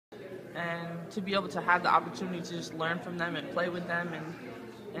and to be able to have the opportunity to just learn from them and play with them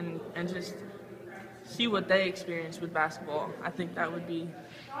and just see what they experience with basketball. I think that would be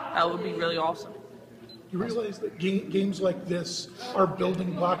really awesome. You realize that games like this are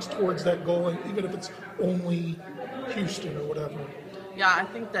building blocks towards that goal, and even if it's only Houston or whatever. Yeah, I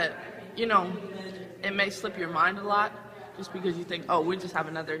think that, it may slip your mind a lot just because you think, oh, we just have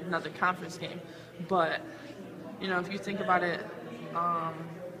another conference game. But, if you think about it,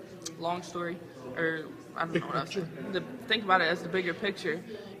 long story, or I don't know what else. Think about it as the bigger picture.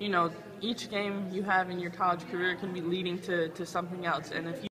 Each game you have in your college career can be leading to something else. And if you